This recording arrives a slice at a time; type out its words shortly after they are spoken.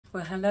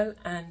Well, hello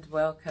and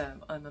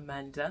welcome. I'm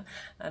Amanda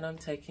and I'm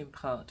taking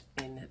part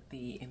in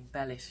the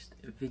embellished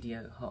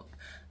video hop,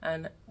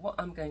 and what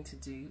I'm going to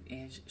do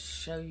is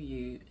show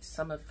you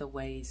some of the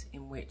ways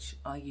in which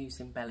I use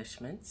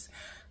embellishments,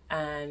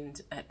 and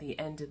at the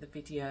end of the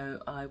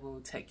video I will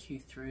take you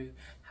through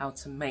how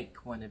to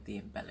make one of the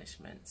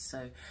embellishments.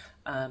 So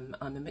I'm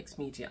a mixed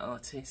media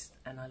artist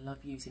and I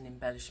love using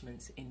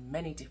embellishments in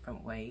many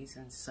different ways,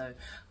 and so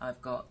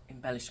I've got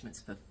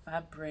embellishments for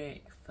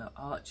fabric, for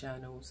art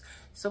journals.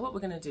 So what we're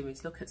going to do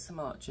is look at some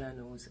art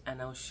journals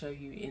and I'll show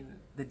you in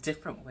the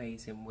different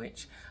ways in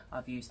which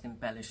I've used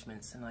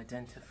embellishments and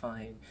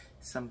identifying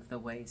some of the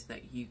ways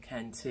that you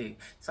can too.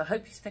 So I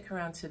hope you stick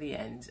around to the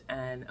end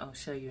and I'll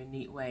show you a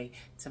neat way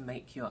to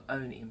make your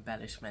own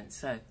embellishment.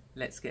 So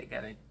let's get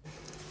going.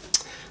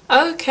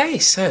 Okay,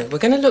 so we're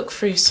going to look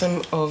through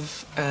some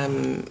of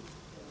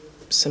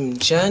some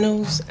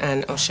journals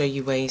and I'll show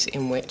you ways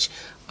in which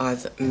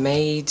I've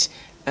made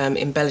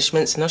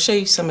embellishments, and I'll show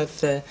you some of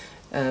the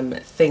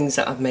things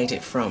that I've made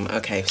it from.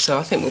 Okay, so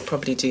I think we'll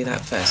probably do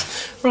that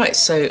first. Right,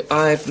 so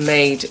I've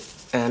made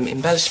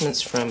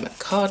embellishments from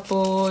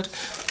cardboard.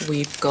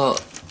 We've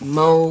got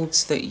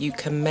molds that you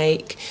can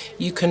make.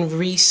 You can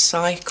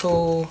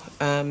recycle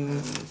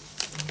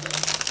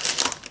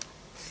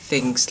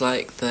things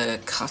like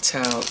the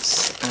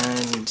cutouts,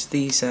 and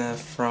these are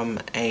from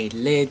a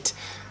lid.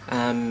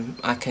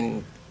 I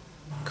can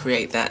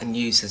create that and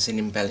use as an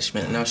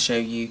embellishment, and I'll show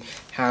you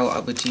how I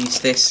would use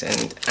this,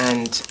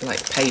 and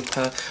like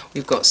paper.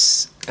 We've got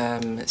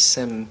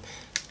some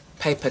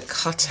paper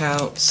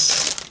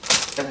cutouts.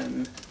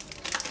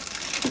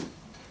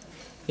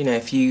 You know,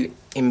 if you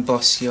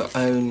emboss your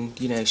own,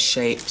 you know,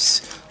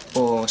 shapes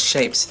or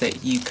shapes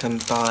that you can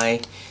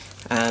buy.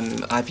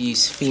 I've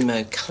used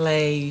Fimo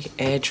clay,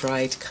 air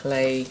dried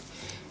clay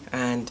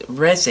and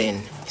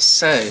resin.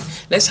 So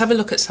let's have a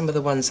look at some of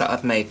the ones that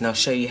I've made and I'll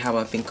show you how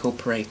I've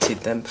incorporated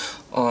them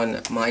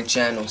on my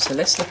journal. So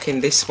let's look in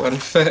this one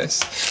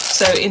first.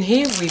 So in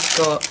here we've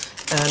got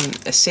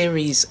a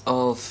series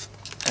of,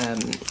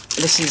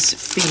 this is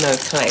Fimo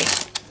clay.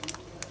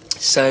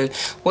 So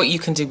what you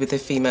can do with the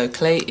Fimo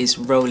clay is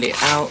roll it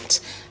out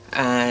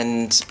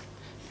and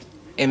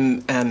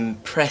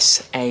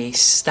press a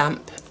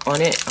stamp on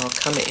it. I'll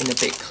come in a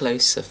bit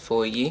closer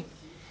for you.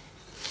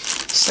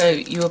 So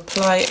you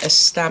apply a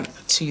stamp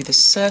to the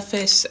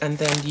surface and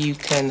then you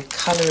can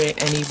colour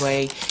it any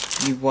way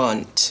you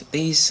want.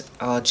 These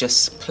are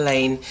just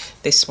plain.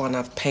 This one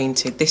I've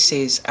painted. This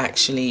is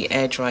actually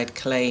air dried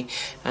clay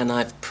and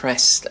I've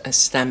pressed a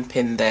stamp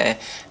in there,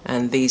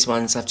 and these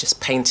ones I've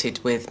just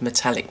painted with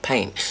metallic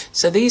paint.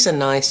 So these are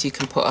nice. You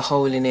can put a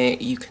hole in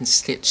it, you can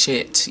stitch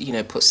it, you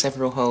know, put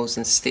several holes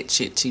and stitch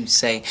it to,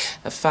 say,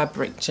 a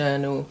fabric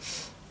journal,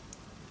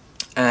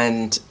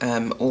 and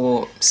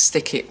or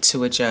stick it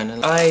to a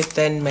journal. I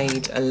then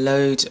made a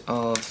load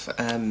of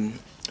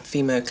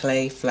Fimo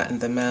clay, flattened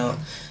them out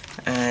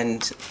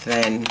and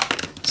then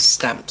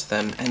stamped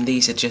them, and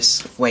these are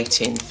just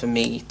waiting for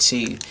me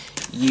to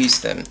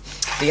use them.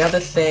 The other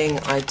thing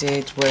I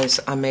did was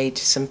I made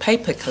some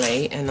paper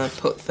clay and I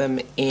put them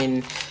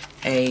in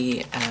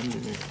a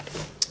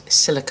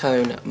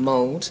silicone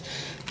mould,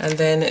 and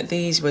then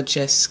these were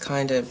just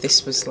kind of,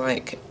 this was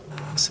like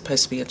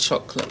supposed to be a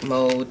chocolate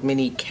mold,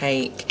 mini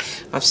cake.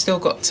 I've still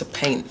got to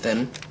paint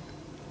them,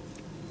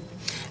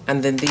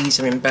 and then these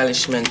are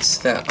embellishments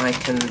that I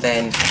can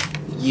then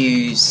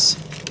use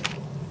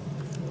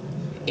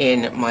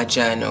in my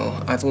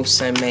journal. I've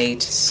also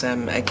made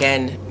some,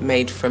 again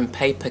made from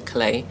paper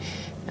clay,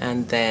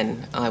 and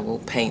then I will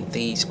paint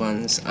these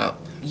ones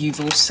up. You've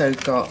also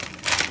got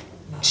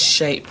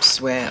shapes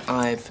where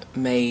I've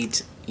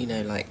made, you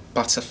know, like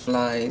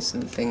butterflies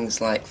and things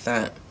like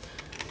that,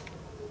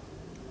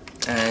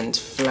 and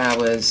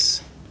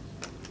flowers,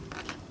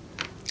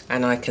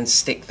 and I can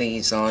stick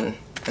these on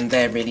and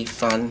they're really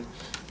fun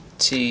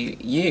to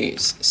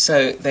use.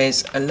 So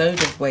there's a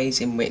load of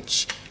ways in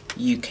which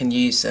you can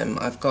use them.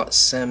 I've got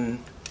some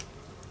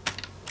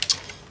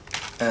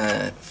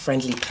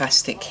friendly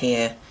plastic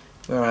here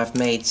where I've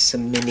made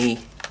some mini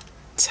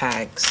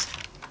tags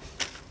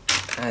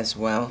as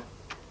well,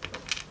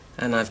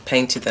 and I've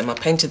painted them. I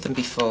painted them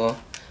before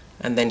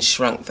and then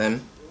shrunk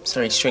them,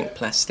 shrink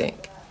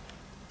plastic.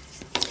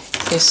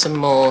 Here's some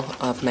more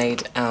I've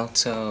made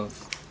out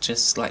of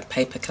just like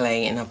paper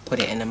clay, and I've put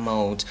it in a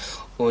mould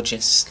or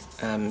just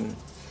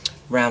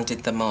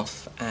rounded them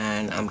off,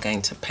 and I'm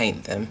going to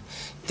paint them.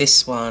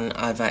 This one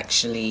I've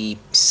actually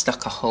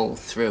stuck a hole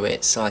through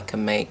it so I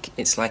can make,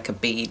 it's like a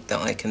bead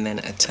that I can then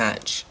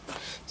attach.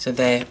 So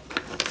they're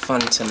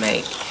fun to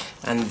make.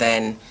 And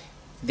then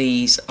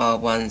these are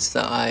ones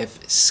that I've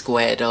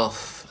squared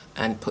off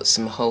and put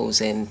some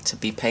holes in to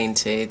be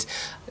painted.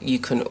 You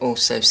can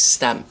also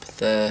stamp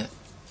the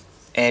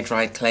air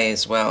dried clay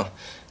as well,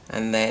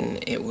 and then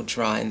it will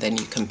dry and then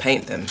you can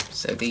paint them.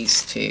 So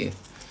these three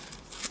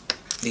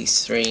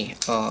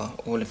are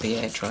all of the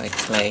air dried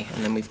clay,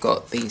 and then we've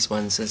got these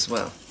ones as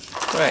well.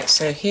 Right,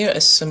 so here are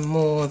some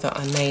more that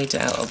I made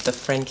out of the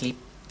friendly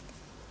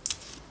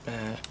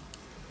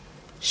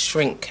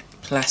shrink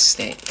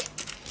plastic.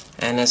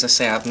 and as I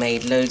say, I've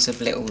made loads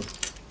of little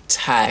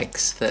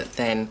tags that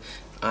then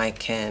I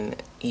can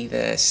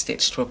either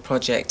stitch to a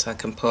project. I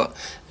can put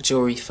a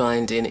jewellery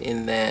finding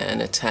in there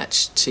and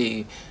attach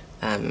to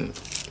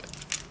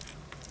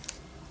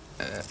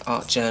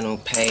art journal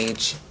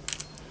page.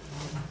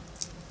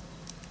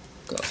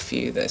 Got a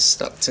few that are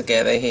stuck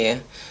together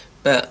here,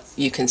 but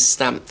you can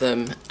stamp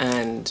them,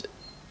 and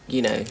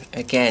you know,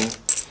 again,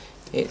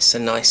 it's a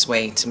nice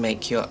way to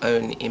make your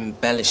own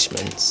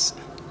embellishments.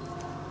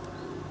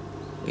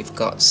 We've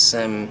got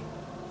some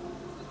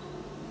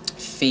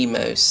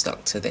Fimo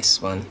stuck to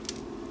this one,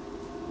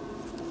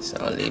 so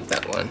I'll leave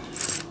that one,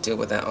 deal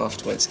with that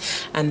afterwards.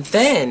 And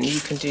then you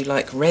can do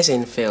like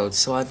resin fields.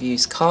 So I've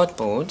used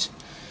cardboard,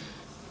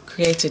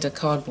 created a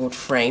cardboard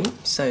frame,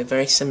 so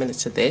very similar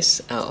to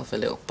this, out of a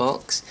little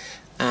box,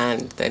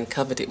 and then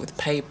covered it with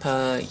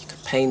paper. You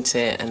could paint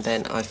it, and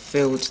then I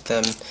filled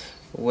them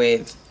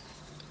with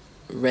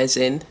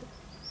resin.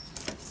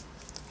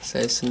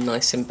 So some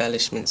nice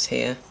embellishments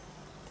here.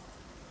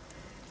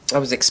 I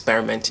was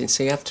experimenting,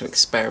 so you have to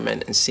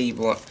experiment and see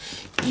what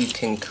you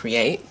can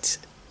create.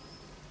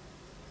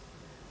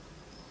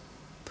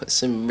 Put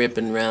some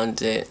ribbon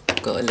around it.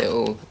 I've got a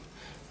little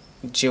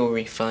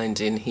jewellery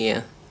finding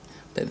here,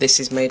 but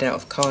this is made out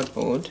of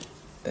cardboard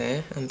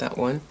there, and that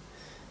one.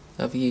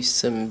 I've used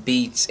some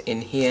beads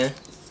in here,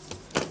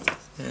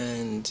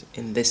 and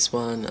in this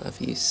one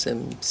I've used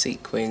some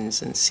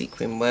sequins and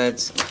sequin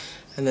words.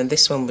 And then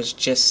this one was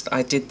just,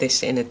 I did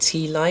this in a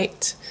tea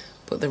light,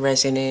 put the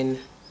resin in.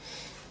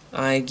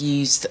 I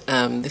used,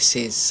 this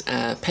is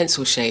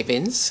pencil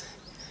shavings,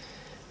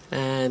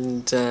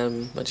 and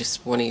I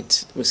just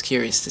was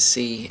curious to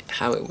see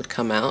how it would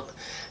come out,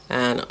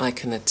 and I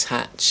can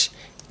attach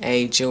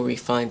a jewellery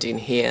finding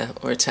here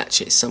or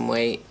attach it some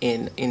way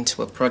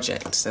into a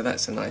project, so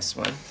that's a nice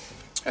one.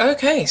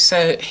 Okay,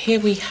 so here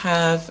we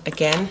have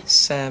again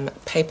some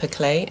paper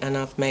clay, and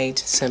I've made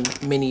some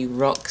mini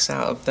rocks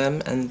out of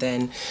them, and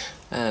then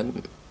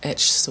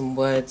etched some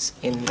words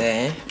in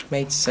there,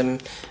 made some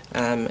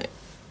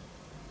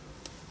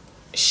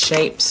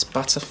shapes,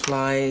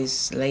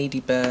 butterflies,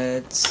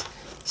 ladybirds,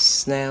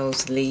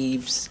 snails,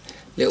 leaves,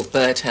 little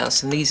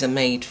birdhouse, and these are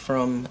made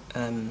from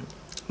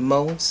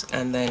molds,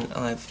 and then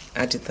I've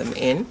added them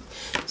in,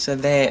 so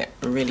they're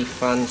really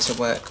fun to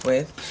work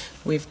with.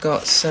 We've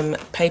got some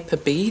paper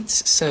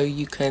beads, so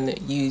you can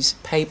use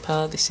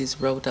paper. This is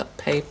rolled up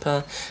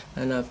paper,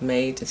 and I've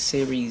made a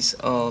series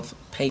of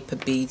paper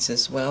beads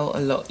as well.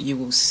 A lot you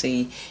will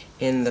see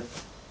in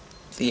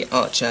the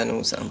art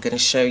journals that I'm going to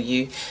show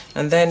you.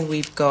 And then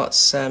we've got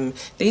some,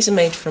 these are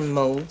made from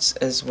molds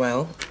as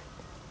well.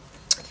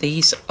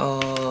 This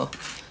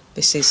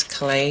is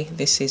clay,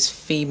 this is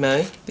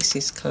Fimo, this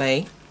is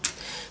clay.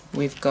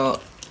 We've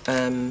got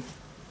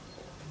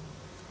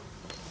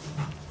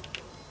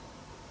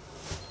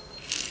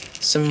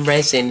some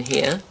resin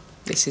here.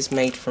 This is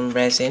made from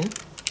resin,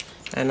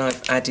 and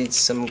I've added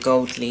some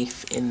gold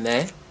leaf in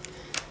there,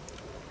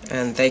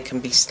 and they can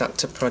be stuck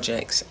to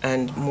projects.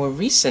 And more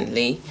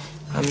recently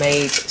I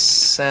made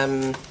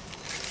some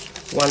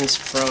ones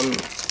from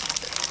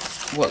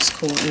what's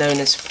known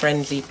as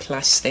friendly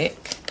plastic.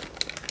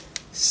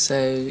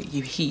 So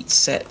you heat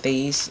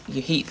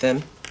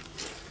them,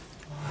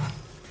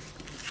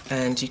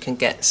 and you can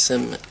get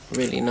some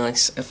really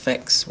nice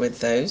effects with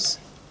those.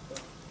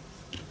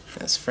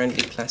 That's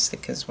friendly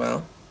plastic as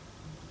well.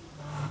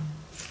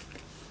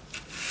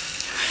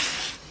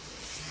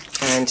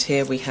 And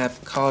here we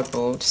have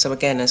cardboard. So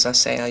again, as I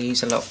say, I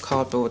use a lot of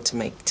cardboard to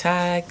make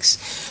tags.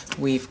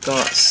 We've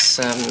got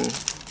some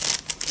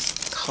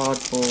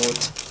cardboard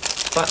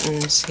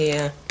buttons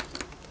here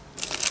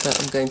that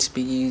I'm going to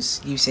be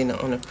using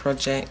on a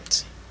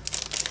project.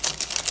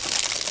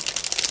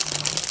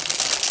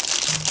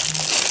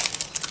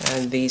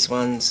 And these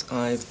ones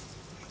I've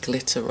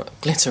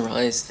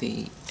glitterized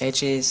the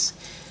edges,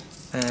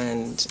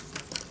 and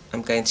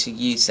I'm going to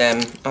use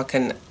them. I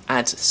can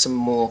add some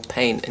more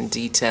paint and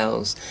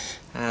details,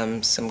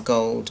 some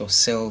gold or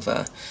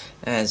silver,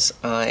 as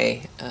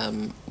I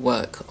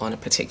work on a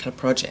particular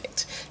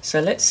project. So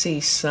let's see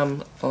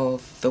some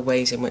of the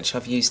ways in which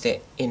I've used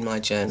it in my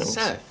journals.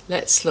 So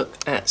let's look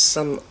at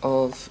some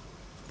of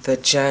the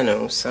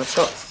journals. So I've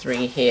got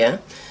 3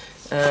 here.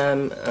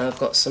 I've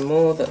got some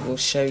more that will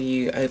show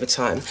you over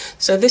time.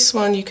 So this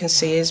one you can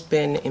see has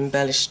been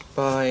embellished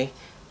by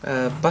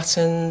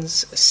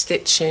buttons,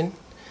 stitching.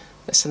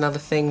 That's another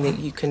thing that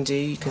you can do.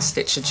 You can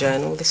stitch a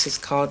journal. This is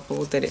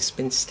cardboard that it's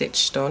been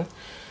stitched on.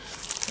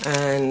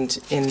 And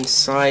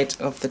inside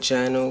of the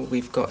journal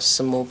we've got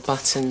some more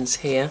buttons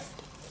here,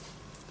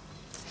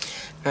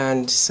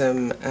 and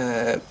some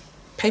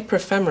paper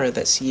ephemera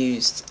that's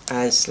used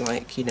as,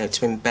 like, you know,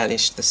 to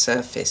embellish the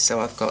surface.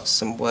 So I've got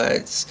some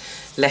words,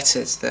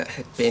 letters that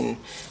had been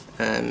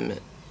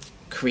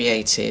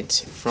created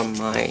from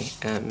my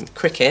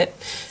Cricut,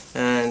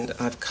 and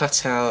I've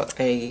cut out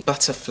a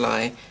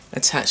butterfly,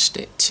 attached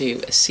it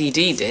to a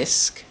CD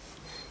disc,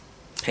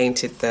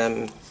 painted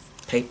them,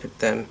 papered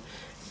them,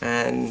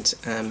 and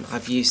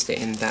I've used it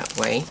in that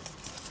way.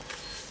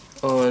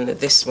 on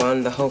this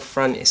one, the whole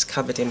front is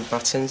covered in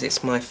buttons.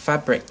 It's my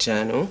fabric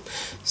journal,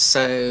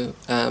 so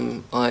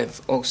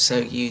I've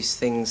also used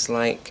things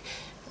like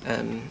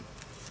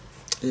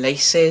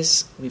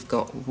laces. We've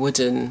got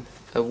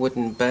a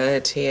wooden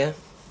bird here,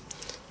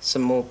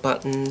 some more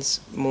buttons,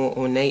 more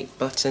ornate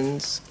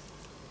buttons,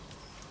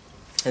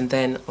 and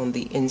then on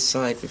the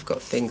inside we've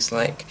got things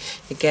like,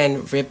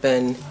 again,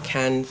 ribbon,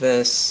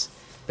 canvas,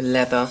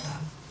 leather.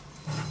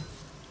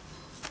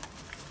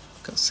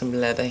 Got some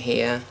leather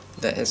here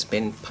that has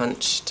been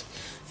punched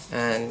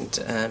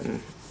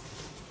and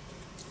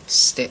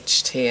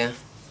stitched here,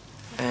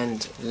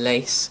 and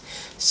lace.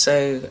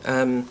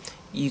 So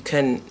you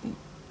can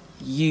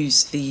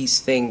use these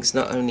things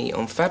not only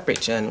on fabric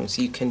journals,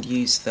 you can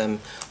use them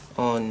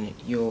on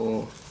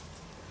your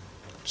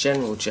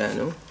general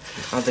journal,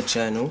 other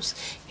journals.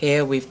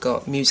 Here we've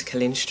got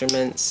musical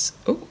instruments.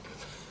 Oh,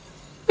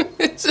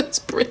 it's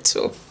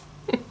brittle.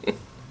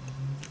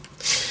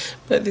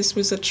 But this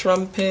was a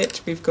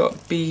trumpet. We've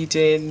got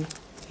beading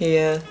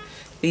here.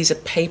 These are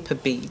paper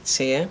beads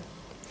here.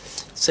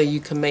 So you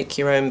can make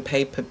your own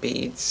paper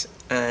beads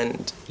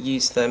and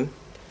use them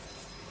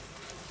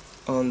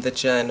on the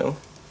journal.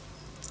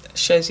 It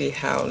shows you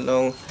how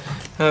long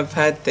I've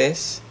had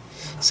this.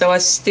 So I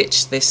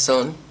stitched this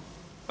on.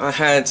 I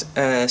had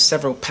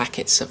several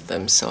packets of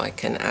them, so I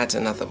can add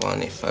another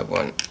one if I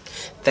want.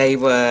 They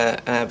were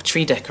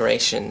tree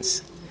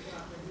decorations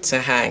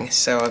to hang,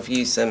 so I've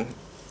used them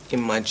in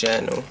my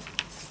journal.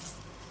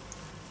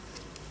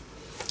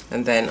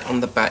 And then on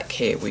the back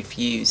here we've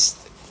used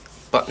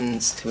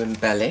buttons to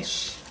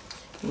embellish.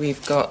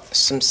 We've got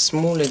some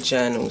smaller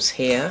journals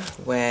here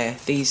where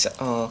these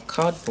are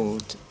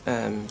cardboard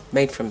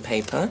made from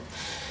paper,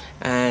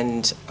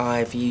 and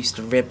I've used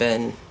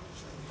ribbon.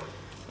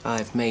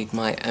 I've made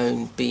my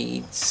own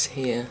beads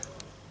here,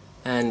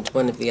 and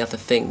one of the other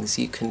things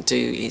you can do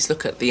is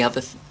look at the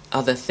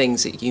other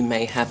things that you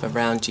may have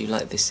around you,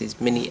 like this is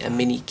a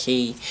mini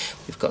key.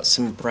 We've got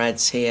some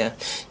brads here.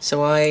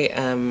 So I,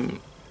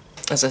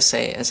 as I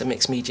say, as a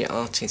mixed media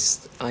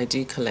artist, I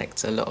do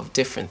collect a lot of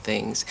different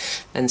things,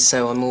 and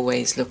so I'm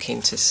always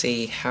looking to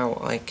see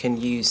how I can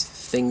use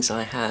things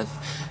I have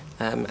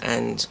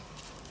and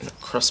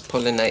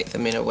cross-pollinate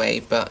them in a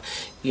way, but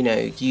you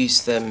know,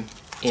 use them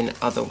in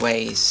other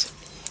ways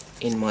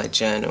in my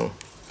journal.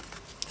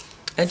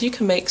 And you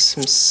can make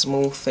some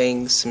small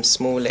things, some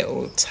small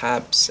little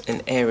tabs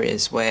and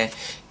areas where,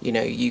 you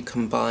know, you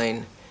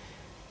combine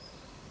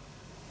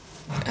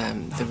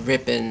the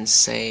ribbons,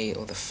 say,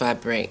 or the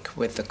fabric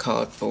with the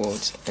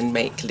cardboard and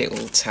make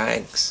little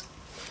tags.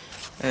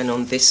 And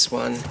on this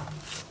one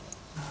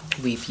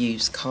we've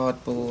used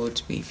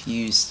cardboard, we've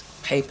used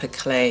paper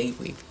clay,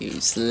 we've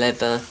used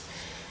leather,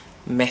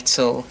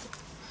 metal.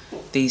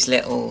 These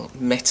little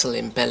metal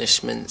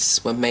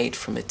embellishments were made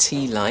from a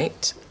tea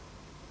light.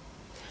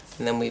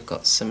 And then we've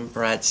got some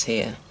brads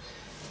here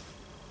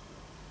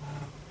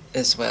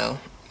as well.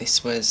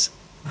 This was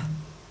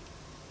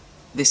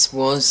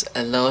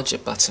a larger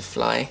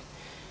butterfly,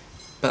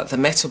 but the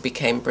metal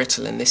became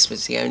brittle and this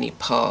was the only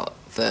part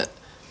that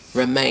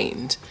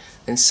remained,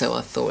 and so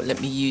I thought,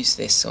 let me use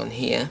this on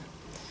here.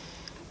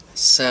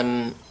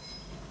 Some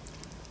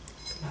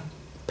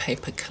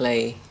paper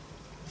clay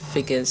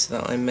figures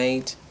that I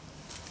made.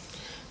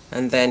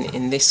 And then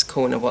in this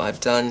corner what I've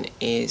done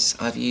is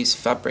I've used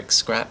fabric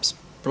scraps,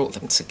 brought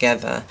them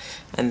together,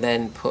 and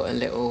then put a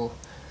little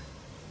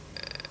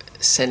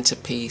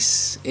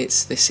centerpiece.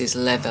 This is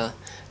leather,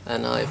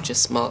 and I've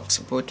just marked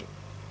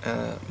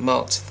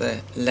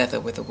the leather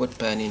with a wood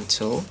burning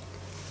tool.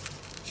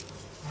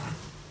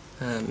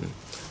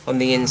 On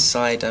the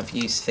inside I've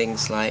used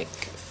things like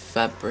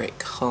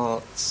fabric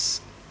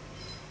hearts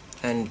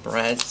and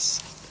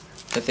brads.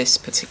 For this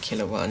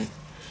particular one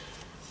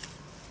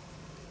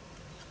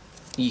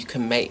you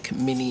can make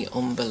mini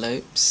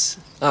envelopes.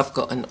 I've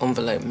got an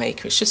envelope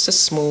maker, it's just a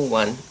small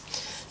one,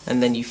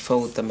 and then you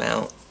fold them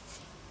out.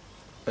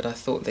 But I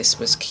thought this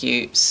was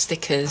cute.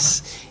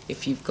 Stickers,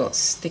 if you've got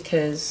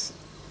stickers,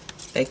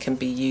 they can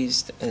be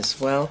used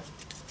as well.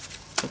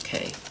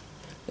 Okay,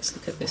 let's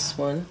look at this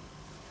one.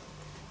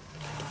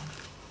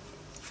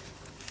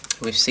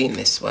 We've seen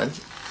this one.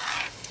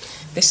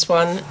 This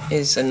one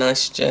is a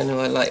nice journal,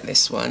 I like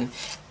this one.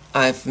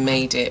 I've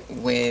made it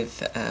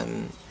with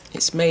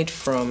it's made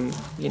from,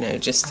 you know,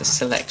 just a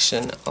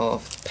selection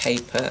of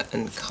paper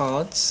and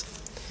cards,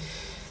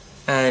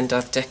 and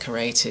I've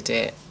decorated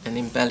it and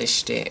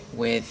embellished it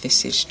with,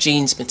 this is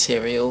jeans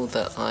material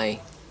that I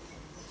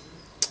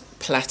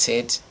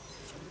plaited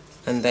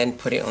and then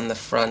put it on the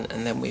front,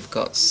 and then we've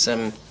got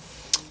some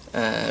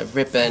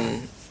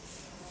ribbon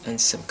and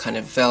some kind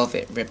of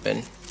velvet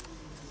ribbon,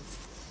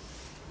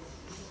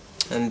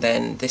 and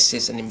then this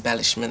is an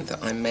embellishment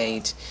that I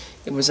made.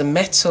 It was a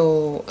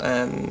metal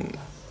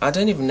I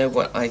don't even know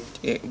what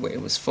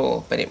it was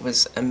for, but it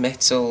was a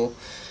metal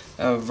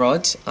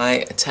rod. I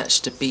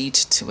attached a bead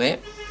to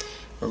it,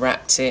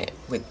 wrapped it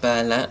with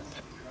burlap,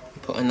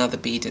 put another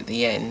bead at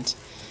the end,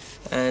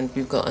 and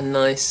we've got a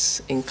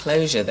nice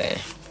enclosure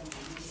there.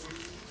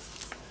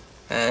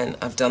 And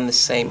I've done the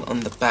same on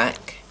the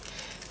back.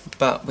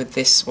 but with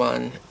this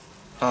one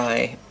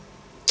I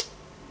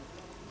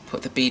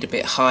put the bead a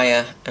bit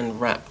higher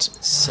and wrapped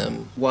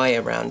some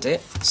wire around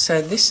it.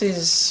 So this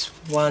is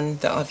one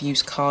that I've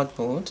used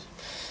cardboard.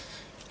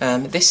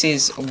 This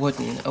is a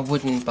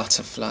wooden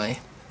butterfly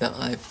that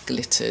I've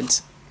glittered,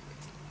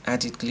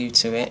 added glue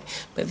to it,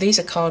 but these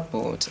are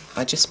cardboard.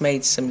 I just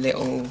made some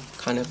little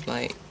kind of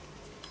like,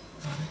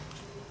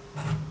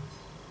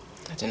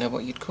 I don't know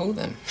what you'd call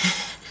them.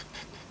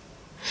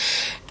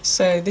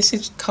 So this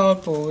is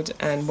cardboard,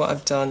 and what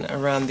I've done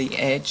around the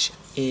edge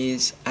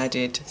is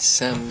added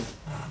some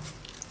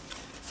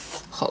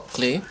hot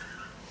glue,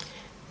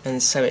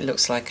 and so it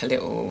looks like a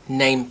little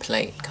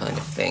nameplate kind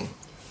of thing.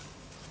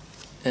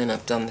 And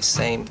I've done the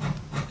same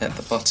at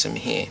the bottom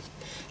here,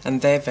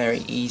 and they're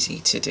very easy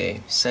to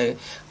do. So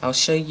I'll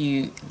show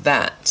you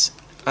that.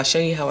 I'll show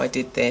you how I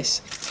did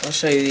this. I'll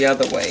show you the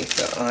other way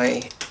that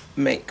I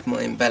make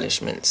my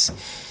embellishments.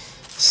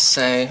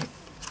 So,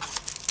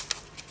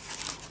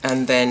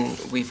 and then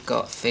we've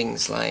got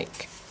things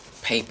like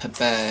paper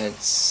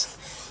birds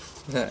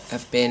that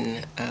have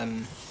been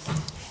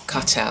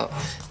cut out.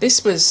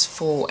 This was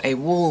for a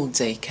wall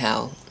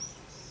decal,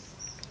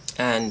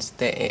 and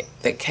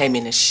they came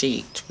in a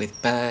sheet with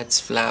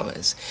birds,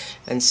 flowers,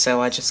 and so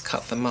I just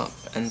cut them up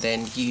and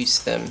then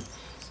used them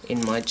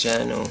in my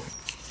journal.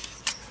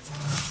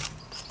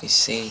 You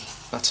see,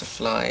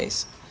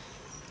 butterflies,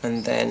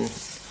 and then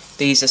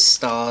these are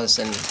stars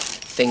and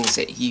things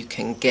that you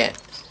can get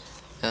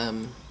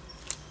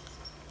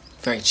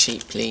very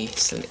cheaply.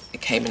 So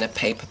it came in a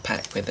paper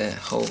pack with a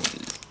whole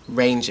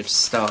range of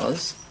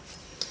stars.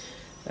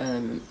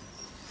 I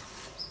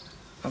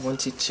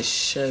wanted to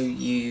show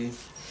you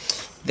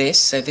this.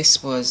 So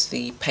this was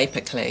the paper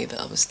clay that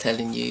I was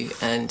telling you,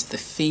 and the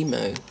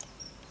Fimo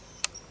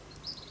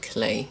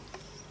clay,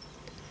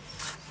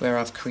 where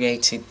I've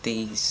created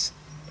these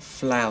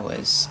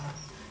flowers,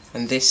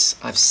 and this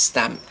I've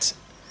stamped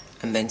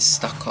and then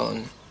stuck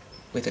on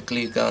with a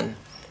glue gun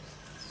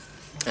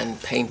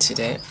and painted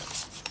it.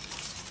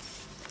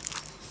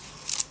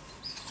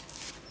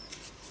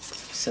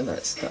 So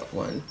that's that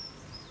one.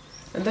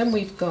 And then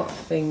we've got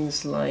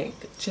things like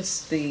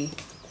just the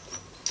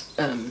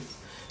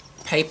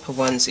paper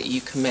ones that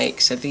you can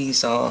make. So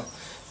these are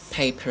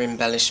paper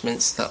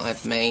embellishments that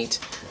I've made,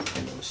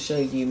 and I'll show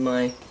you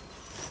my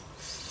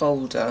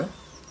folder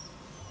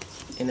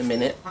in a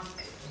minute.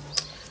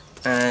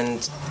 And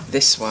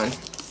this one,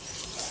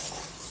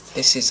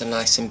 this is a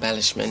nice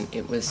embellishment.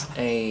 It was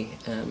a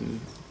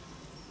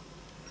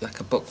like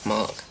a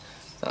bookmark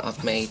that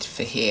I've made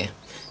for here.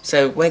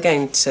 So we're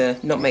going to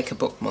not make a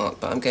bookmark,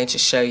 but I'm going to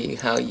show you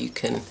how you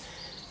can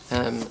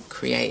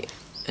create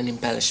an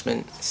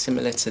embellishment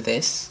similar to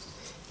this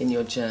in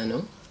your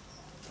journal.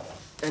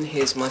 And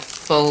here's my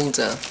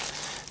folder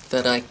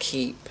that I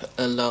keep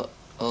a lot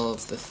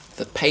of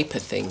the paper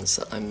things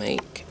that I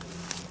make.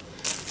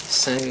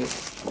 So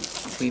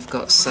we've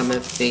got some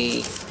of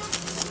the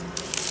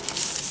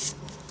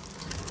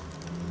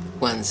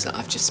ones that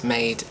I've just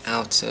made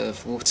out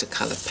of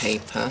watercolour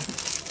paper,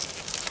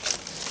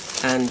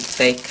 and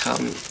they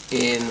come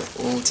in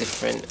all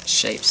different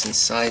shapes and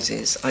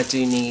sizes. I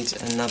do need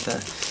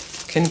another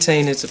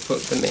container to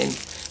put them in,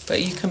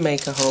 but you can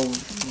make a whole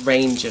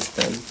range of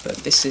them, but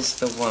this is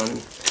the one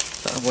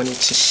that I wanted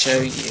to show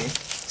you.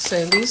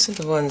 So these are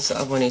the ones that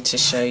I wanted to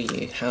show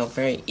you, how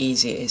very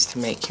easy it is to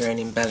make your own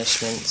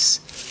embellishments.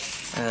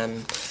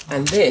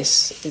 And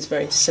this is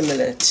very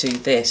similar to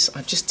this.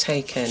 I've just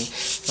taken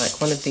like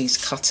one of these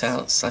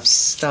cutouts, I've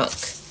stuck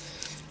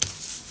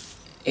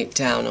it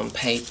down on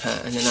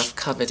paper, and then I've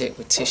covered it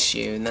with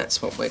tissue, and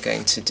that's what we're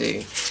going to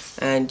do.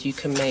 And you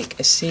can make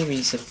a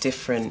series of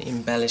different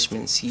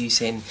embellishments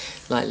using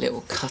like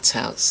little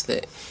cutouts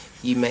that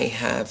you may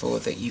have or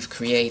that you've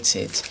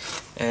created,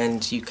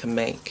 and you can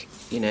make,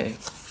 you know,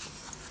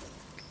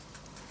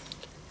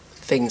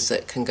 things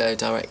that can go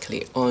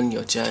directly on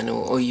your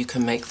journal, or you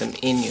can make them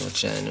in your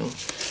journal.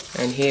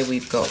 And here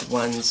we've got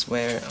ones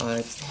where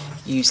I've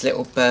used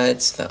little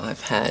birds that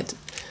I've had.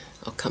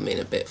 I'll come in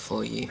a bit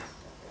for you.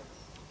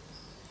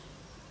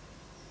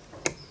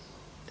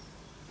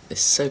 They're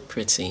so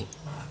pretty.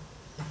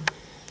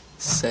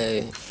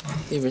 So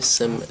here are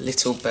some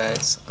little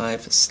birds.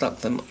 I've stuck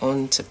them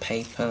onto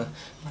paper,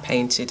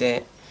 painted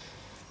it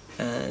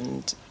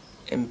and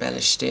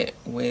embellished it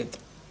with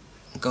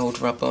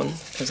gold rub-on,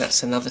 because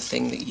that's another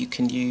thing that you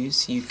can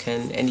use. You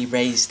can, any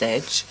raised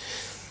edge,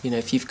 you know,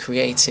 if you've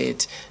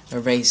created a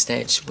raised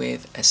edge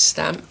with a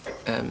stamp,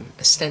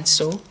 a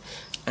stencil,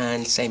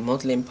 and say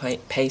modelling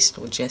paste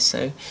or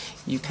gesso,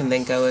 you can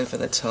then go over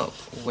the top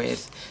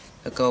with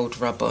a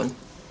gold rub-on.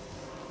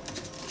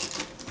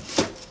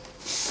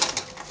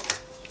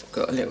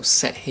 Got a little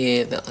set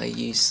here that I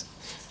use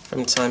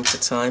from time to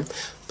time,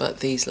 but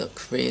these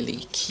look really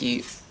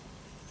cute.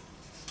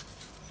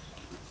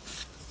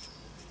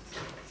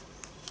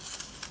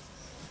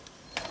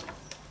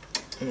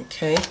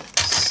 Okay,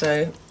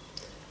 so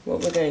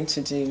what we're going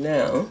to do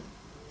now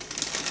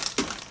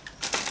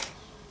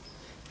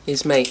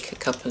is make a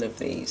couple of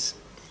these.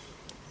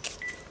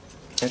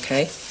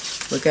 Okay,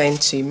 we're going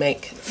to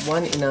make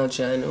one in our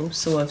journal.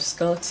 So I've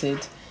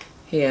started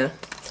here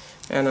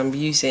and I'm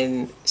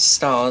using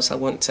stars. I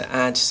want to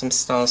add some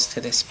stars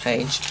to this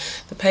page.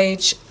 The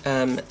page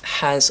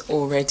has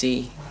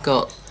already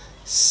got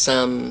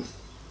some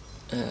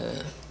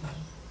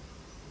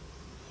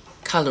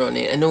colour on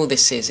it, and all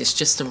this is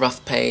just a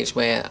rough page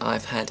where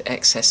I've had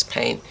excess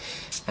paint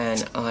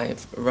and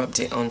I've rubbed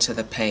it onto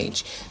the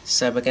page.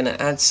 So we're going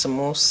to add some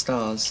more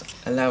stars,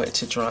 allow it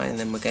to dry, and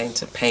then we're going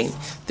to paint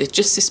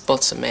just this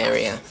bottom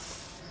area.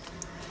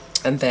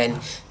 And then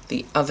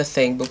the other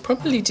thing we'll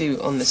probably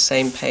do on the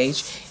same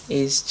page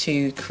is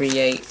to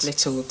create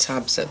little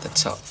tabs at the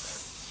top.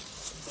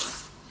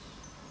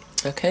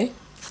 Okay,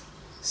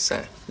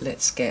 so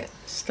let's get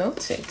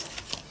started.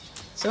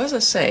 So as I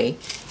say,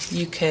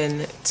 you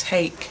can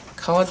take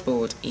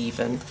cardboard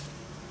even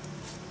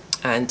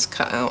and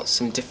cut out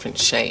some different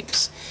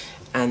shapes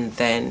and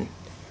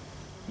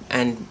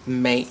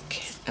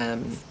make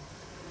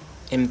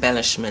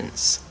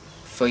embellishments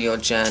for your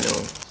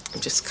journal. I'm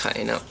just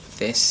cutting up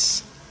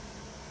this,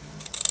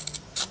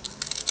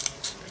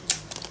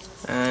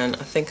 and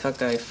I think I'll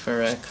go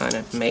for a kind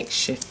of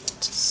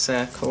makeshift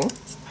circle.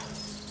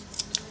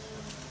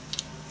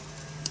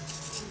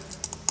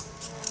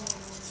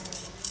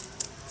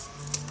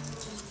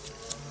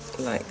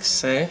 Like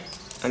so,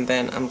 and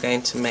then I'm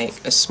going to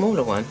make a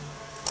smaller one.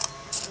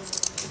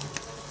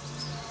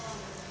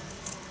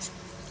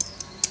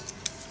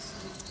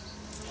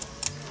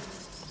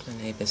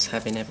 My neighbour's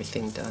having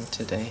everything done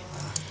today.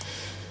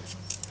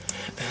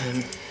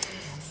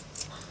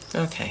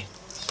 Okay,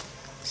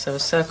 so a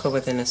circle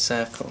within a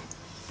circle.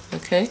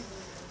 Okay,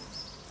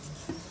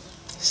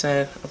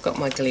 so I've got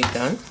my glue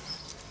gun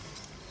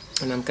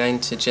and I'm going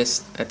to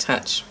just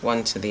attach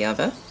one to the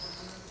other,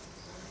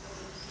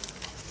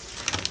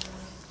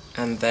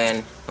 and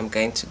then I'm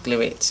going to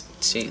glue it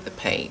to the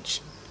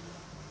page.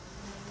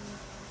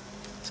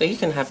 So you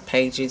can have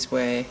pages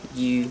where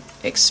you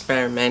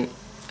experiment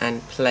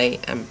and play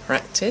and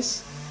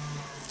practice.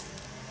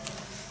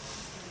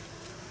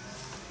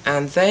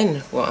 And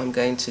then what I'm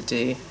going to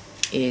do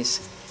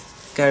is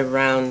go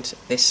round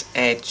this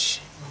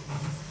edge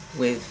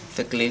with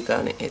the glue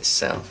gun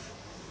itself.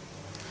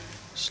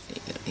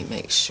 Actually, let me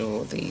make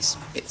sure these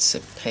bits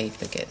of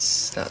paper get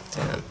stuck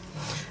down.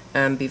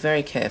 And be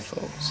very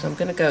careful. So I'm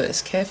going to go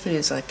as carefully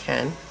as I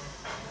can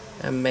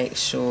and make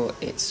sure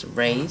it's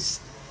raised.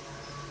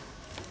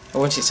 I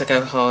want it to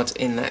go hard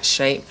in that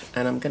shape,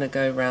 and I'm going to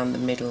go around the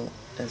middle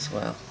as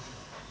well.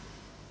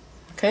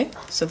 Okay,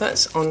 so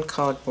that's on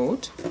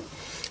cardboard.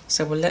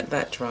 So we'll let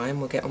that dry and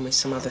we'll get on with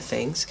some other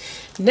things.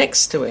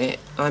 Next to it,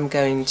 I'm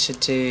going to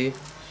do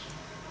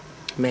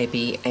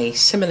maybe a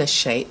similar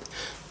shape,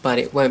 but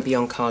it won't be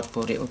on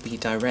cardboard, it will be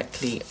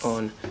directly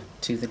on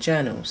to the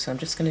journal. So I'm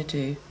just going to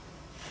do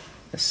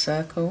a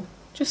circle,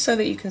 just so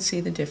that you can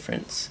see the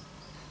difference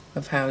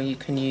of how you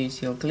can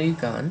use your glue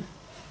gun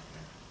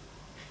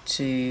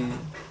to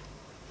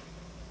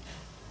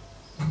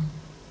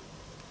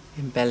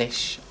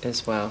embellish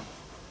as well.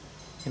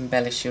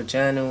 Embellish your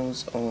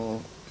journals or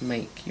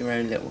make your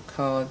own little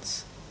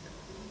cards.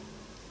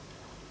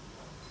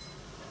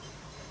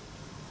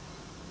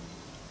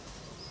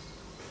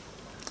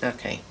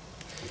 Okay,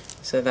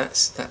 so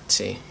that's that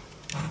too.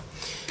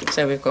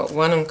 So we've got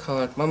one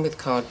with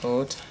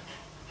cardboard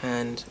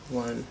and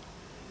one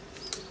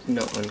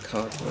not on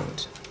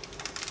cardboard.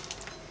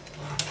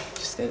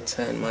 Just going to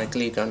turn my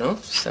glue gun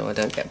off so I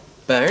don't get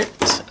burnt.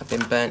 I've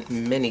been burnt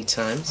many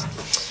times.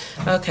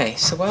 Okay,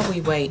 so while we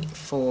wait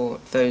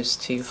for those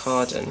to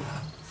harden,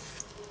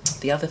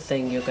 the other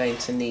thing you're going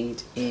to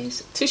need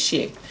is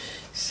tissue.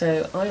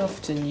 So I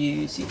often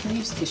use, you can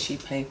use tissue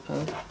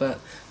paper, but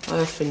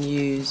I often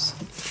use,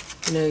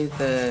 you know,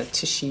 the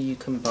tissue you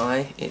can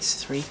buy,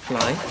 it's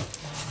 3-ply,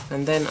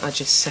 and then I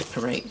just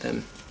separate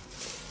them.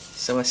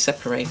 So I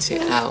separate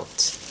it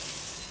out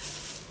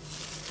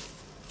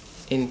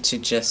into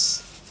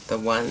just the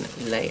one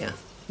layer.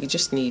 You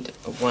just need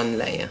one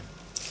layer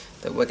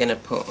that we're going to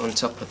put on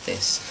top of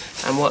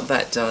this, and what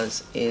that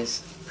does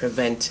is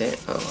prevent it,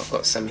 oh, I've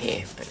got some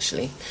here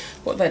actually,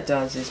 what that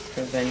does is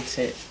prevent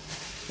it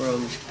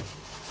from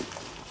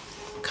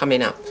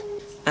coming up.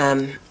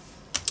 And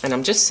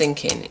I'm just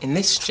thinking, in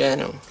this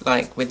journal,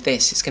 like with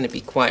this, it's going to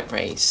be quite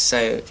raised,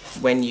 so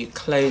when you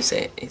close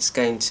it, it's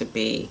going to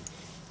be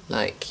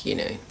like, you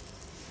know,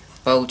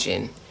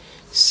 bulging.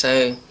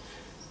 So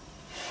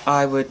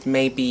I would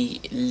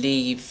maybe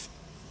leave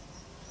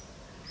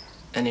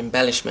an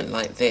embellishment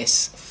like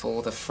this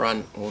for the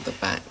front or the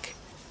back.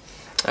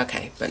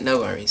 Okay, but no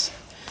worries.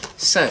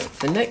 So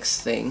the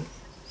next thing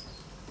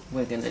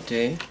we're going to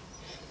do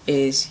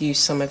is use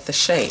some of the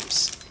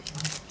shapes.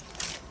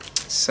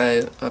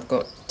 So I've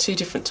got two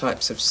different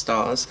types of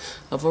stars.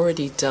 I've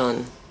already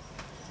done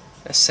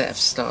a set of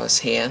stars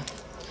here,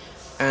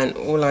 and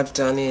all I've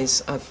done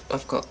is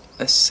I've got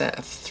a set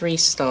of 3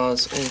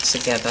 stars all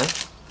together,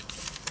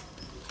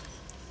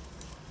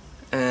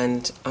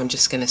 and I'm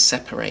just going to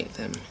separate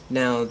them.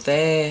 Now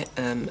they're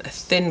a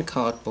thin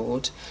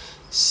cardboard,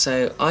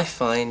 so I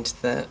find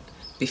that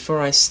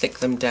before I stick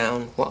them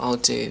down, what I'll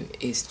do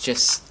is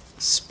just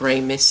spray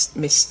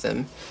mist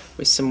them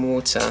with some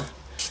water,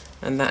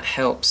 and that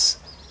helps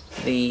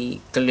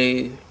the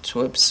glue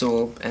to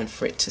absorb and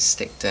for it to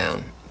stick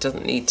down. It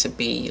doesn't need to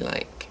be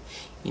like,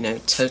 you know,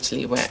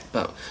 totally wet,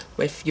 but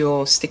if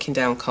you're sticking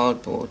down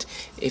cardboard,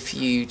 if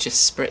you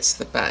just spritz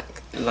the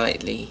back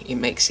lightly, it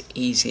makes it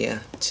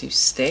easier to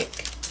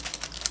stick.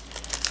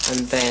 And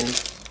then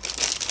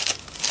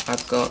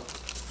I've got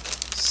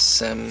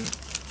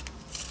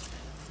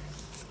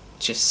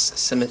just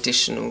some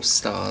additional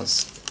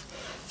stars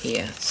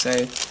here, so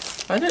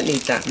I don't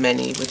need that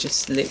many. We're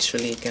just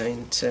literally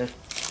going to,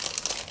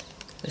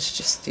 let's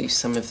just do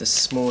some of the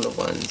smaller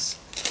ones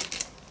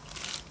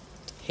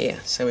here.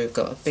 So we've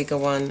got a bigger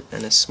one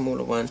and a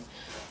smaller one.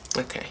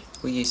 Okay,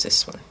 we'll use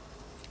this one.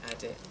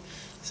 Add it.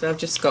 So I've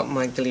just got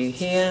my glue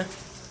here.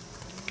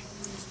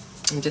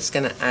 I'm just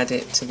going to add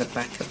it to the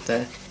back of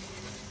the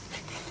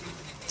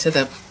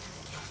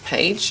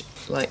page,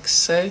 like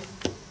so.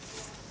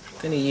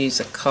 I'm going to use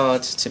a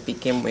card to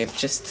begin with,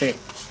 just to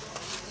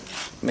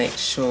make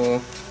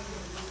sure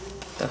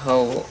the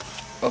whole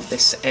of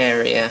this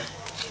area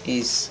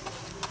is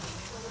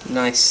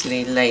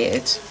nicely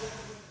layered.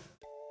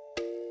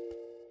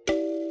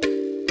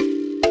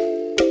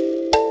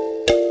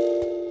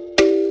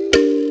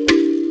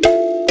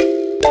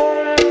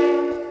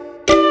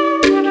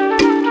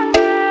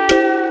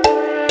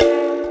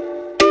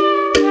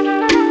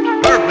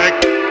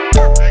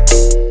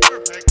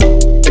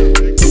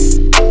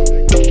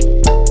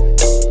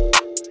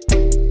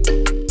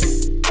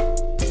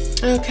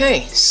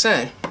 Okay,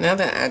 so now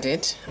they're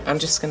added, I'm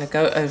just going to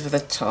go over the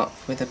top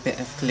with a bit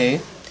of glue,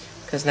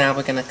 because now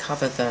we're going to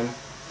cover them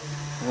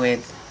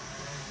with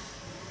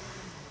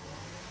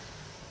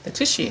the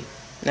tissue.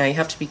 Now you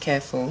have to be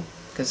careful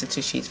because the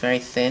tissue is very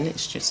thin,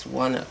 it's just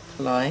one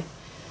apply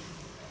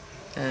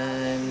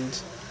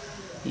and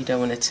you don't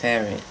want to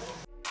tear it.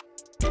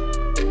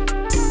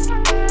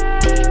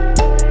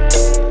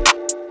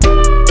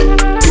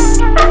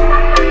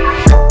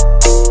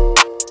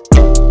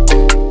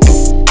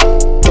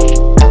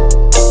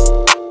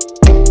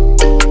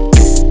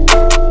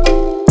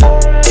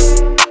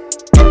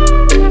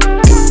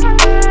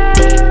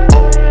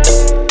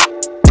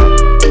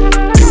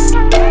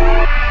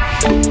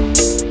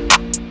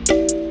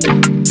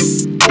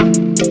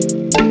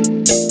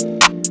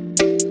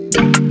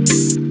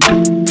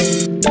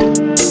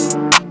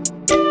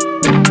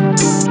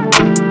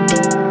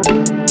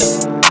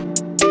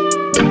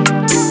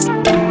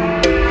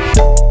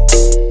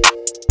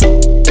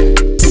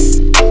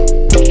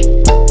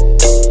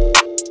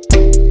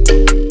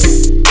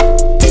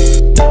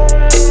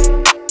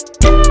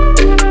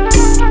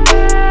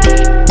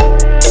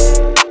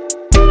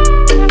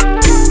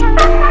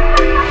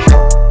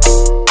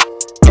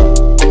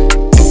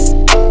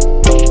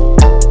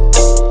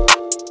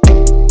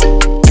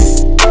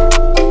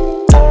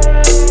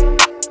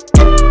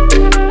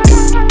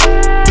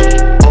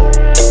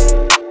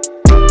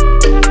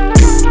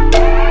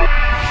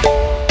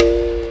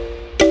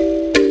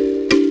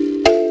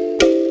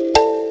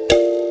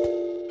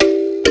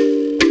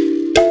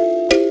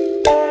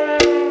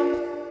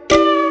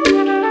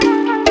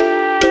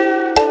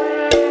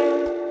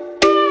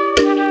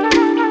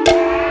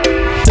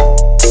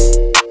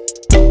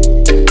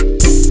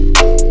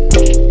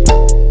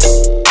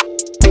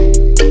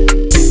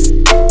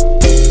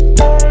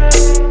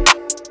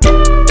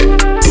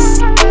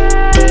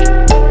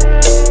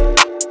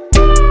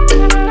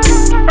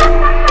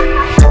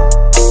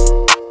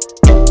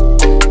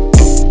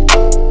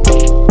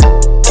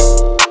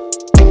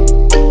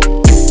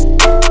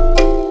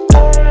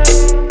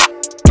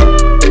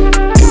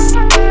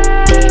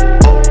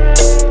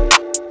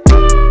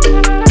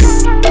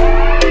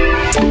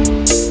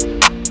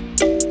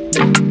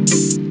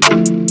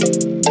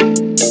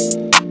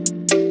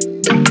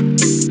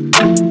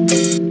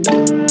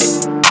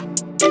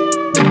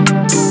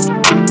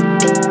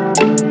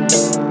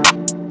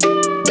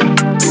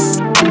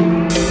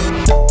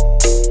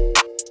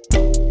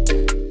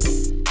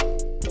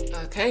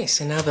 Okay,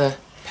 so now the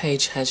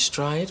page has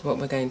dried, what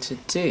we're going to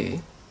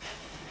do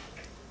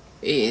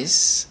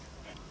is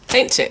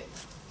paint it.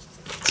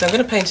 So I'm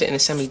going to paint it in a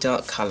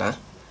semi-dark colour.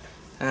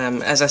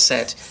 As I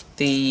said,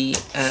 the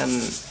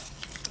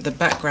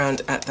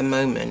background at the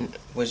moment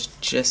was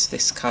just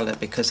this colour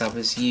because I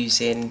was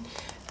using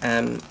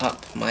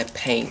up my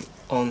paint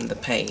on the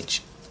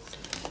page.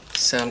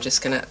 So I'm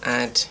just going to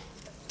add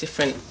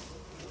different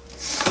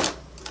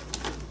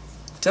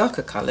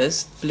darker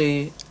colours,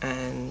 blue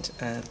and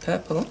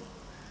purple.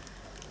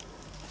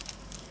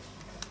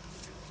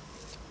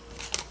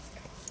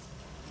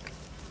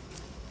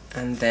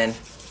 And then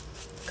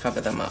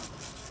cover them up.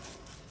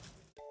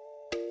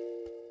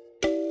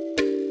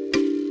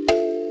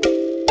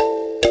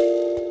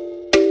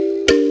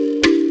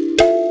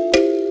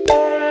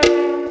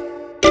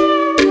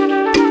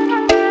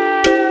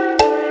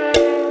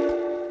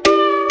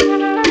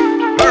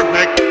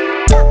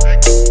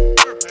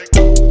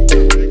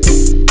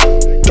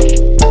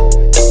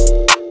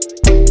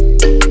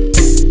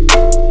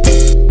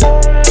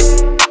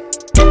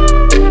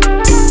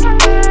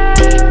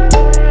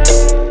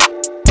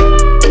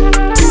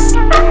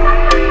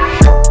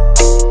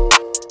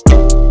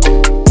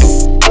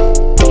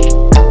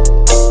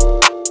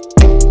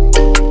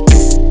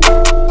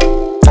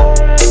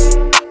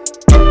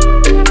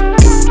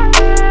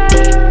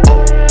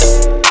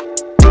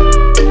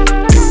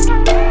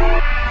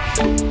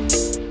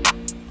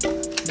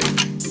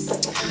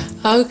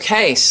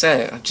 Okay,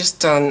 so I've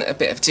just done a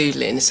bit of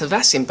doodling, so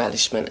that's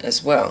embellishment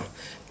as well.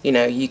 You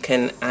know, you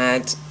can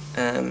add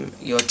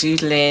your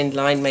doodling,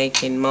 line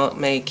making, mark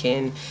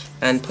making,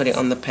 and put it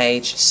on the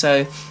page.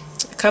 So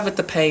I covered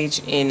the page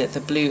in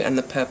the blue and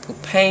the purple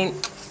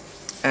paint,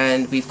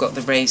 and we've got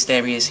the raised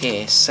areas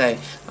here. So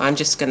I'm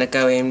just going to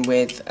go in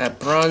with a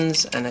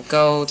bronze and a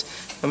gold,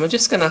 and we're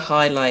just going to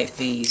highlight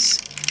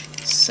these.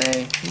 So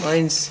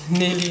mine's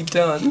nearly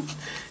done,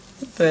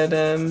 but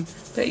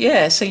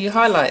yeah, so you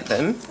highlight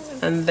them,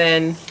 and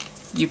then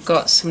you've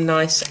got some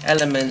nice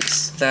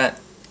elements that,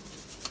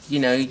 you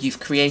know, you've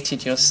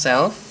created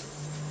yourself,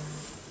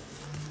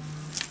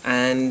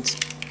 and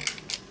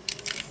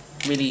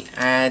really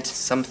add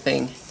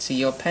something to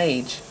your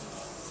page.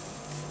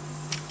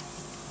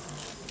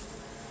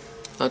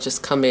 I'll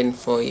just come in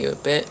for you a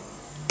bit,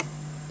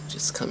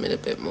 just come in a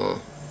bit more.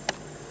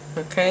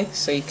 Okay,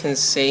 so you can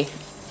see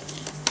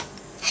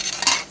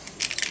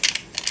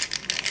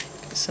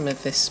some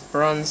of this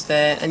bronze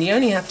there, and you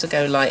only have to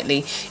go lightly.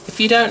 If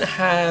you don't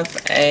have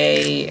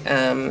any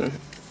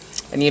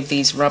of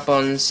these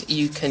rub-ons,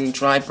 you can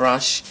dry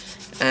brush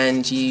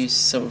and use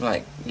sort of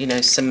like, you know,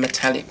 some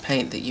metallic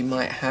paint that you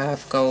might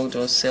have, gold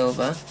or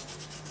silver.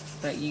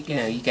 But you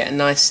know, you get a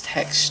nice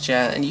texture,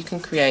 and you can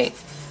create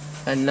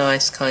a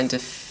nice kind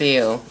of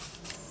feel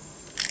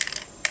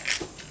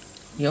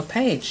your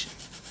page.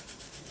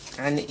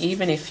 And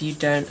even if you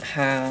don't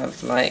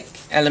have like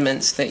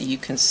elements that you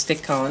can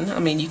stick on, I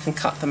mean, you can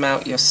cut them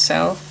out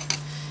yourself.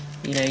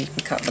 You know, you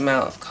can cut them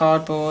out of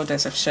cardboard,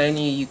 as I've shown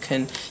you. You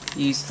can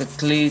use the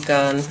glue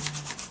gun,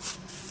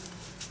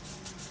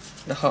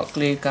 the hot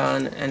glue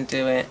gun, and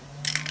do it.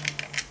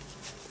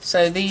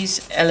 So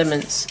these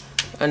elements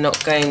are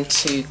not going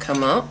to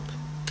come up,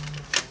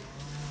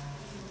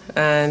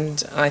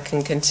 and I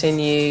can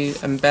continue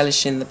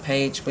embellishing the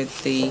page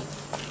with the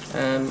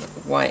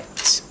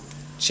white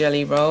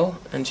jelly roll,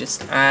 and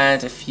just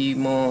add a few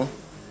more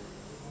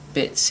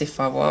bits if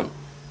I want,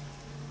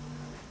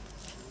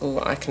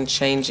 or I can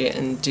change it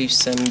and do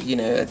some, you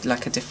know,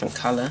 like a different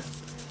colour.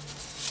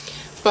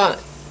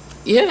 But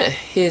yeah,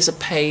 here's a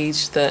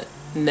page that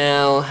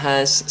now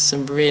has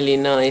some really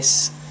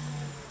nice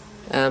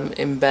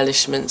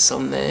embellishments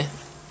on there,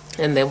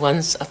 and they're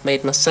ones I've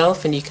made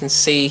myself, and you can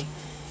see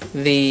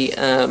the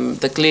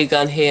glue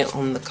gun here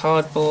on the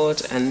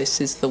cardboard, and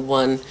this is the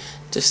one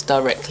just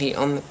directly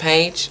on the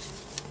page.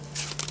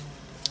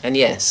 And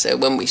yeah, so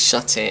when we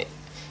shut it,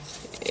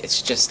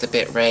 it's just a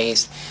bit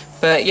raised.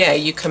 But yeah,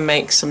 you can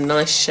make some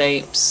nice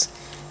shapes,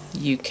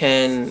 you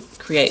can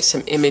create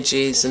some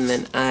images and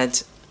then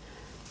add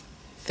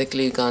the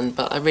glue gun.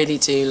 But I really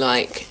do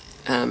like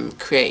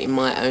creating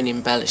my own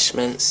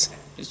embellishments.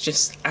 It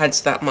just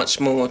adds that much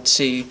more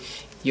to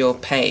your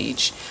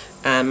page.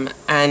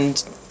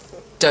 And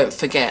don't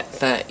forget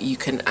that you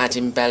can add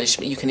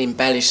embellishment, you can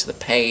embellish the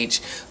page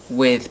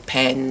with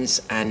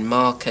pens and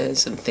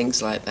markers and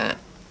things like that.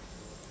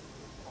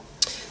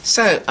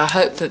 So I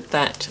hope that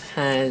that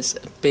has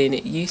been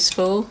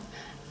useful,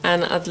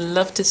 and I'd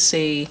love to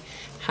see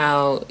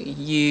how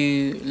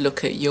you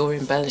look at your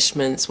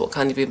embellishments. What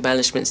kind of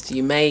embellishments do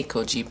you make,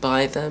 or do you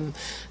buy them,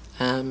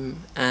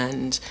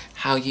 and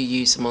how you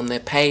use them on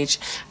their page.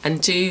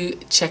 And do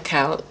check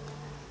out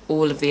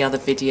all of the other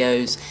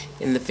videos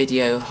in the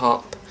video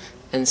hop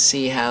and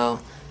see how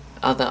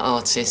other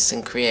artists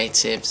and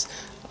creatives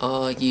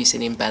are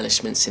using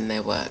embellishments in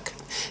their work.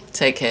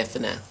 Take care for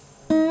now.